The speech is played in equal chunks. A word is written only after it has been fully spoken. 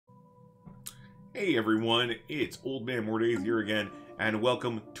Hey everyone, it's Old Man More Days here again, and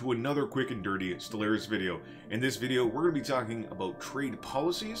welcome to another quick and dirty Stellaris video. In this video, we're going to be talking about trade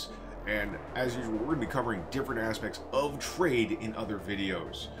policies, and as usual, we're going to be covering different aspects of trade in other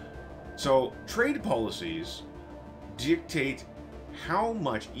videos. So, trade policies dictate how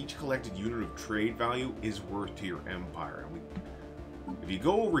much each collected unit of trade value is worth to your empire. If you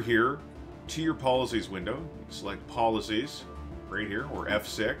go over here to your policies window, you can select policies right here, or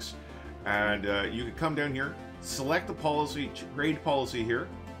F6, and you can come down here, select the policy, trade policy here,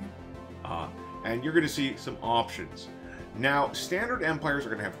 and you're going to see some options. Now, standard empires are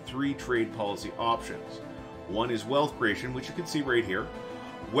going to have three trade policy options. One is wealth creation, which you can see right here.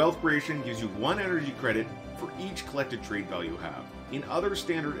 Wealth creation gives you 1 energy credit for each collected trade value you have. In other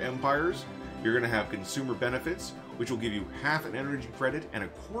standard empires, you're going to have consumer benefits, which will give you half an energy credit and a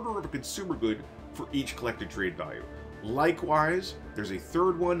quarter of a consumer good for each collected trade value. Likewise, there's a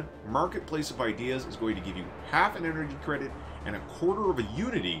third one, Marketplace of Ideas is going to give you half an energy credit and a quarter of a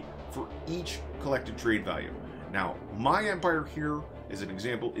unity for each collected trade value. Now, my empire here, as an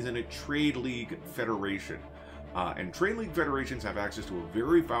example, is in a trade league federation. And trade league federations have access to a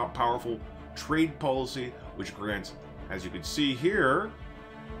very powerful trade policy, which grants, as you can see here,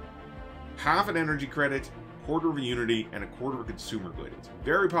 half an energy credit, quarter of a unity, and a quarter of a consumer good. It's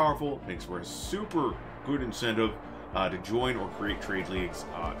very powerful, makes for a super good incentive to join or create trade leagues.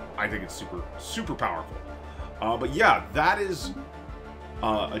 I think it's super powerful. But yeah, that is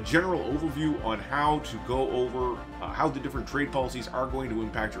a general overview on how to go over how the different trade policies are going to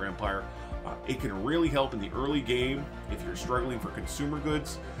impact your empire. It can really help in the early game if you're struggling for consumer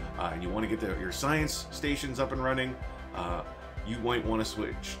goods and you want to get your science stations up and running. You might want to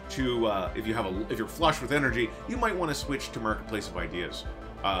switch to if you're flush with energy, you might want to switch to Marketplace of Ideas.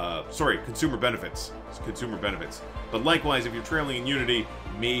 Sorry, consumer benefits. It's consumer benefits. But likewise, if you're trailing in Unity,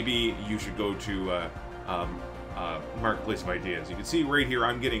 maybe you should go to Marketplace of Ideas. You can see right here,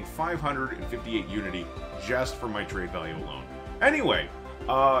 I'm getting 558 Unity just for my trade value alone. Anyway,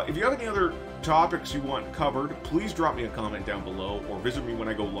 if you have any other topics you want covered, please drop me a comment down below or visit me when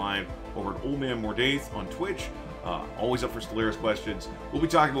I go live over at Old Man More Days on Twitch. Always up for Stellaris questions. We'll be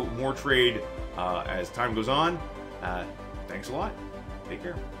talking about more trade as time goes on. Thanks a lot. Take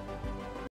care.